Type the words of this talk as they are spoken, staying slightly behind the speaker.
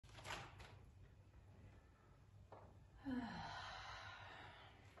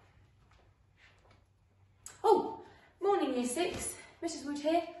Year 6, Mrs Wood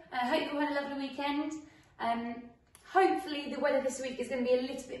here. I hope you had a lovely weekend. Hopefully the weather this week is going to be a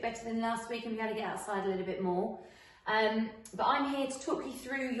little bit better than last week and we're going to get outside a little bit more. But I'm here to talk you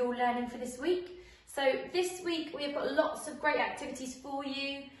through your learning for this week. So this week we've got lots of great activities for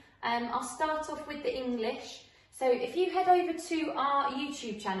you. I'll start off with the English. So if you head over to our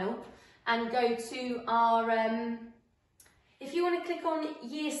YouTube channel and go to our, if you want to click on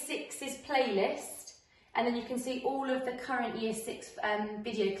Year 6's playlist, and then you can see all of the current Year 6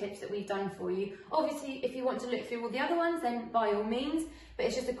 video clips that we've done for you. Obviously, if you want to look through all the other ones, then by all means, but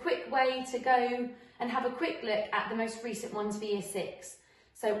it's just a quick way to go and have a quick look at the most recent ones for Year 6.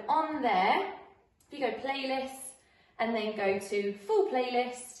 So on there, if you go playlists, and then go to full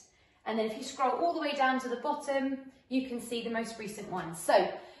playlist, and then if you scroll all the way down to the bottom, you can see the most recent ones.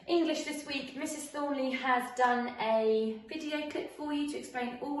 So English this week, Mrs Thornley has done a video clip for you to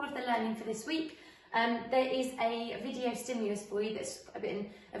explain all of the learning for this week. There is a video stimulus for you that's a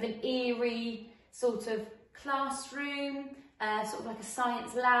bit of an eerie sort of classroom, sort of like a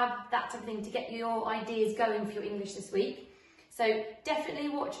science lab, that type of thing, to get your ideas going for your English this week. So definitely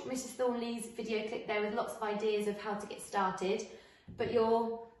watch Mrs Thornley's video clip there with lots of ideas of how to get started. But if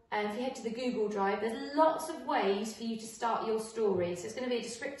you head to the Google Drive, there's lots of ways for you to start your story. So it's going to be a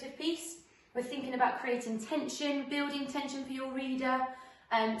descriptive piece. We're thinking about creating tension, building tension for your reader.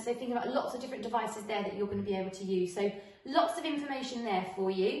 So thinking about lots of different devices there that you're going to be able to use. So lots of information there for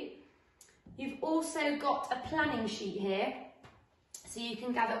you. You've also got a planning sheet here, so you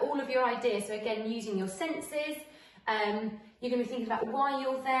can gather all of your ideas. So again, using your senses, you're going to be thinking about why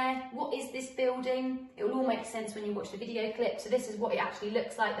you're there, what is this building. It will all make sense when you watch the video clip. So this is what it actually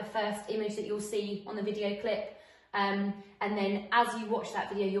looks like, the first image that you'll see on the video clip. And then as you watch that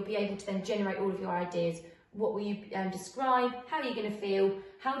video, you'll be able to then generate all of your ideas. What will you describe? How are you going to feel?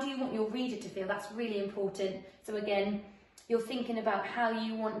 How do you want your reader to feel? That's really important. So again, you're thinking about how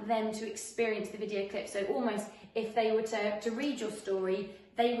you want them to experience the video clip. So almost if they were to read your story,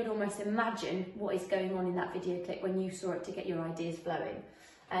 they would almost imagine what is going on in that video clip when you saw it, to get your ideas flowing.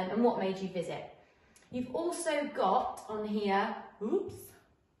 And what made you visit. You've also got on here,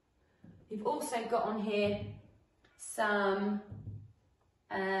 you've also got on here some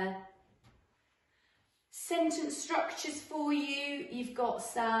sentence structures for you. You've got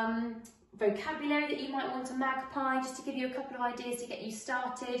some vocabulary that you might want to magpie, just to give you a couple of ideas to get you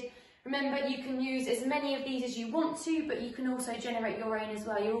started. Remember, you can use as many of these as you want to, but you can also generate your own as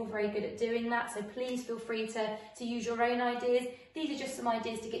well. You're all very good at doing that, so please feel free to use your own ideas. These are just some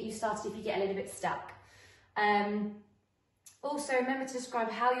ideas to get you started if you get a little bit stuck. Also, remember to describe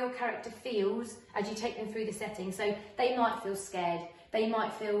how your character feels as you take them through the setting. So they might feel scared, they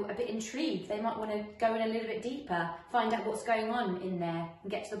might feel a bit intrigued, they might want to go in a little bit deeper, find out what's going on in there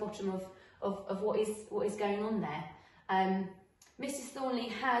and get to the bottom of what is going on there. Mrs Thornley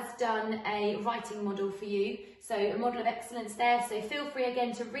has done a writing model for you, so a model of excellence there, so feel free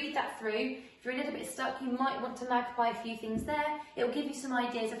again to read that through. If you're a little bit stuck, you might want to magpie a few things there. It will give you some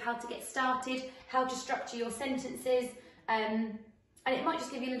ideas of how to get started, how to structure your sentences, and it might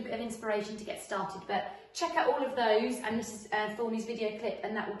just give you a little bit of inspiration to get started. But check out all of those and Mrs Thornley's video clip,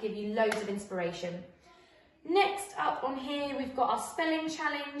 and that will give you loads of inspiration. Next up on here, we've got our spelling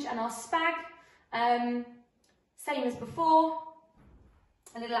challenge and our SPAG. Same as before,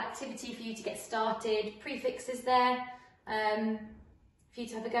 a little activity for you to get started. Prefixes there, for you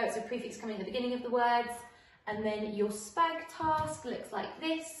to have a go. It's a prefix coming at the beginning of the words. And then your SPAG task looks like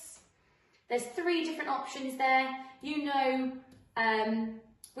this. There's 3 different options there. You know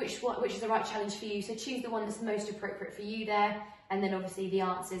which is the right challenge for you, so choose the one that's most appropriate for you there, and then obviously the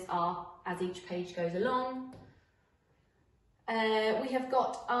answers are as each page goes along. We have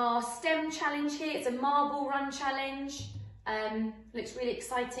got our STEM challenge here. It's a marble run challenge. Looks really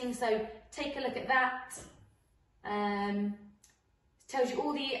exciting, so take a look at that. Tells you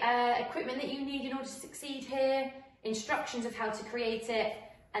all the equipment that you need in order to succeed here, instructions of how to create it,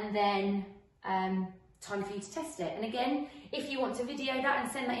 and then time for you to test it. And again, if you want to video that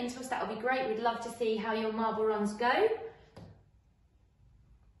and send that in to us, that would be great. We'd love to see how your marble runs go.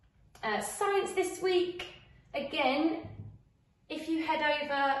 Science this week, again, if you head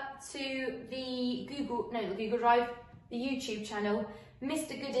over to the Google Drive, the YouTube channel, Mr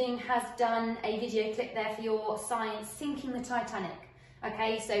Gooding has done a video clip there for your science, Sinking the Titanic.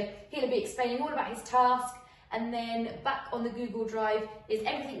 Okay, so he'll be explaining all about his task, and then back on the Google Drive is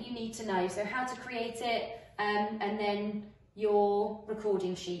everything you need to know. So how to create it, and then your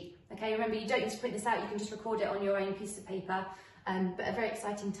recording sheet. Okay, remember, you don't need to print this out, you can just record it on your own piece of paper, but a very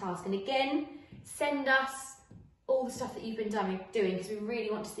exciting task. And again, send us all the stuff that you've been doing, because we really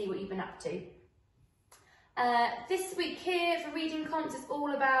want to see what you've been up to. This week here for reading comps is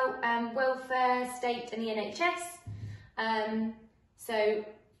all about welfare, state and the NHS. So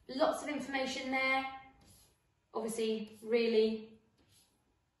lots of information there, obviously really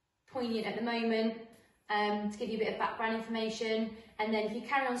poignant at the moment, to give you a bit of background information. And then if you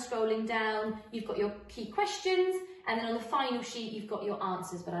carry on scrolling down, you've got your key questions, and then on the final sheet you've got your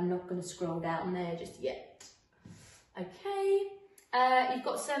answers, but I'm not going to scroll down there just yet. Okay, you've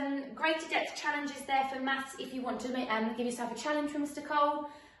got some greater depth challenges there for maths if you want to give yourself a challenge from Mr. Cole.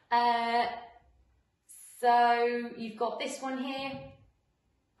 So you've got this one here,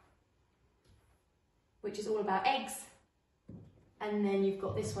 which is all about eggs. And then you've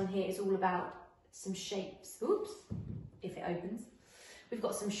got this one here, it's all about some shapes. Oops, if it opens. We've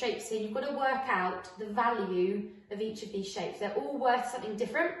got some shapes here. You've got to work out the value of each of these shapes. They're all worth something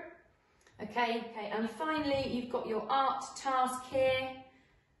different. Okay, and finally, you've got your art task here.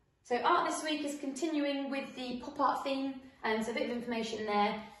 So art this week is continuing with the pop art theme, and so a bit of information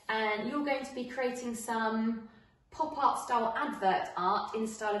there. And you're going to be creating some pop art style advert art in the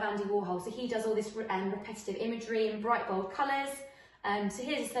style of Andy Warhol. So he does all this repetitive imagery in bright bold colours. So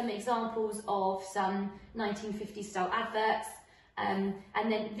here's some examples of some 1950s style adverts. And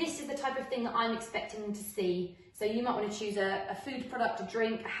then this is the type of thing that I'm expecting to see. So you might want to choose a food product, a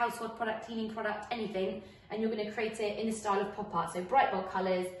drink, a household product, cleaning product, anything, and you're going to create it in the style of pop art. So bright bold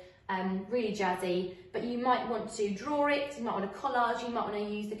colours, really jazzy, but you might want to draw it, you might want to collage, you might want to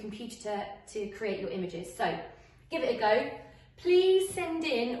use the computer to create your images. So give it a go. Please send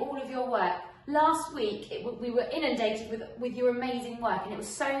in all of your work. Last week we were inundated with your amazing work, and it was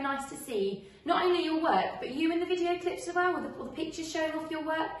so nice to see not only your work but you in the video clips as well, with all the pictures showing off your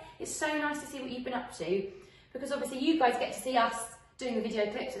work. It's so nice to see what you've been up to, because obviously you guys get to see us doing the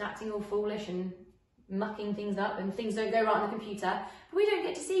video clips and acting all foolish and mucking things up and things don't go right on the computer, but we don't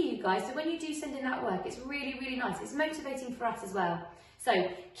get to see you guys. So when you do send in that work, it's really, really nice. It's motivating for us as well. So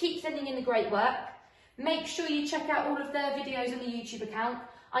keep sending in the great work. Make sure you check out all of their videos on the YouTube account.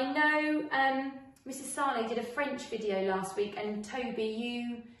 I know Mrs. Saleh did a French video last week, and Toby,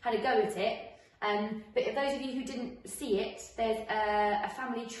 you had a go at it. But if those of you who didn't see it, there's a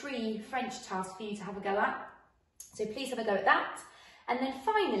family tree French task for you to have a go at. So please have a go at that. And then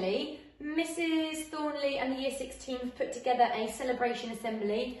finally, Mrs. Thornley and the Year 6 team have put together a celebration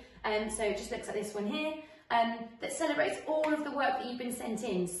assembly. So it just looks like this one here, that celebrates all of the work that you've been sent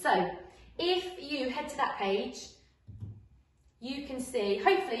in. So if you head to that page, you can see,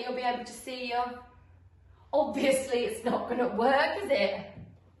 hopefully you'll be able to see your, obviously it's not going to work, is it?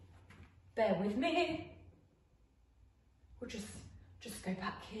 Bear with me. We'll just go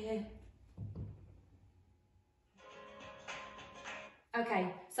back here.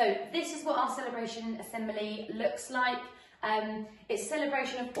 Okay, so this is what our celebration assembly looks like. It's a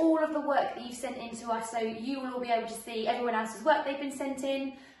celebration of all of the work that you've sent in to us, so you will all be able to see everyone else's work they've been sent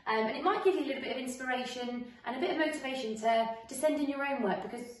in, and it might give you a little bit of inspiration and a bit of motivation to send in your own work,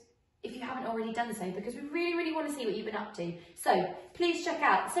 because if you haven't already done so, because we really, really want to see what you've been up to. So please check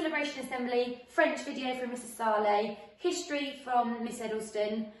out the celebration assembly, French video from Mrs. Saleh, history from Miss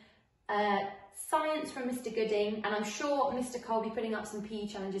Edelston, science from Mr. Gooding, and I'm sure Mr. Cole will be putting up some PE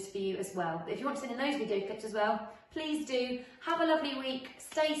challenges for you as well. But if you want to send in those video clips as well, please do. Have a lovely week,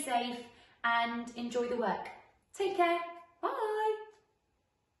 stay safe, and enjoy the work. Take care, bye.